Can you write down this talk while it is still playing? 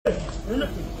More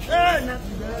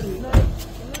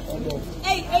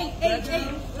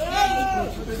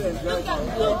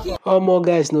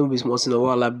guys, no be small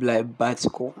like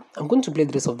bicycle. I'm going to play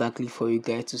the rest of that clip for you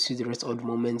guys to see the rest of the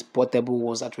moment. Portable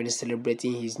was actually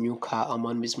celebrating his new car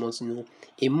among Miss Montino.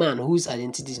 A man whose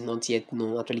identity is not yet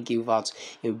known actually gave out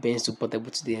a Benz to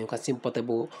Portable today. And you can see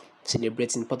Portable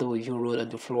celebrating. Portable even rolled on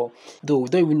the floor. Though we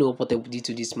don't even know what Portable did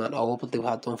to this man or what Portable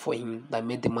had done for him that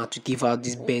made the man to give out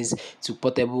this Benz to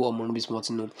Portable among Miss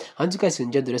Montino. And you guys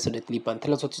enjoy the rest of the clip and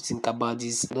tell us what you think about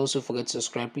this. And also forget to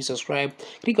subscribe. Please subscribe.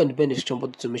 Click on the bell description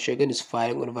button to make sure you're getting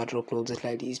notified whenever I drop clothes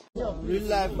like this. Real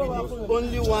life video.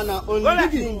 Only one and only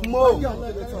King Mo.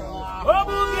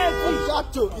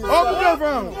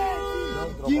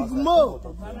 Give Mo.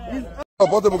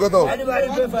 Portable, get up.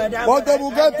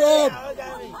 Portable, get up.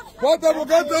 Portable,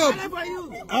 get up.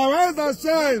 Arise and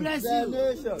shine.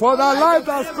 For the light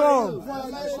has come.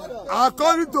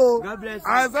 According to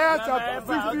Isaiah chapter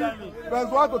 60,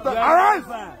 verse 1 to 10. Arise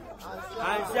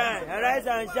and shine, arise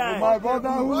and shine. My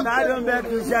brotherhood, I don't beg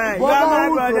to shine. You are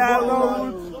my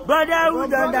brotherhood. Brotherhood,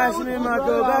 don't dash me,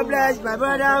 Marco. God bless my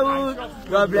brotherhood.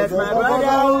 God bless my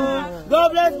brotherhood.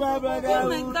 God bless my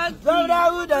brotherhood.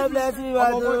 Brotherhood, God bless you,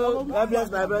 Marco. God bless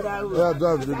my brotherhood. Yeah,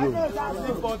 drive the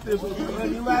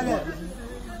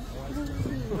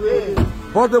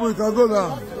Portable, you can go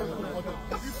now.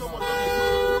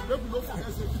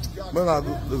 Man, I go.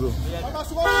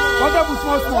 Portable,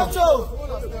 small.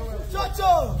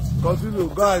 Continue,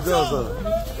 guys, also.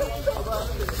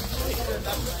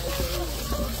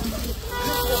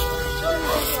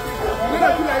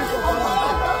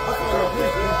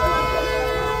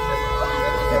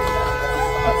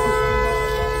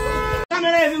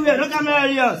 Camera everywhere, no camera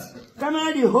areas.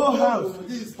 Camera the whole house.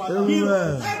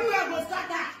 Everywhere. Everywhere go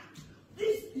scatter.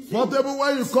 Portable,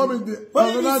 when you come in the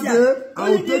another day, I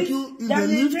will take you in the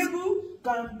lift.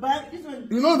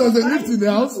 You know there's a lift in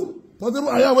the house? Portable,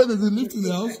 are you aware there's a lift in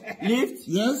the house? Lift?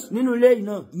 Yes?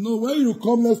 No, when you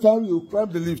come next time, you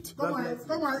climb the lift. Come on,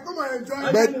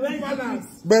 enjoy.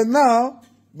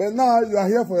 But now you are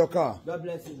here for your car. God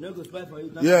bless you. No go spoil for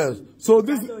you. Yes. So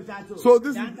this. Now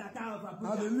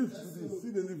the lift. See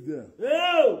the lift there.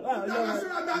 Oh!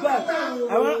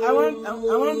 I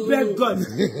want beg God.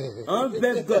 I want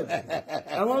beg God.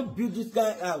 I want build this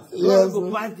guy house. Yes. Go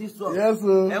pass this one. Yes,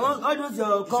 sir. I want all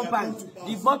those compound.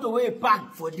 The motor way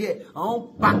park for there. I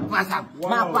want park pass up.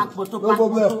 Park photo. No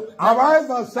problem. Arise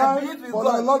and shine, for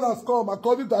the Lord has come,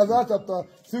 according to Isaiah chapter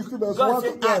 60, verse 1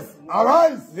 to 10.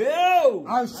 Arise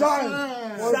and shine,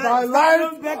 for thy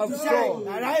light has come.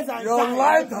 Your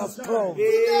light has come.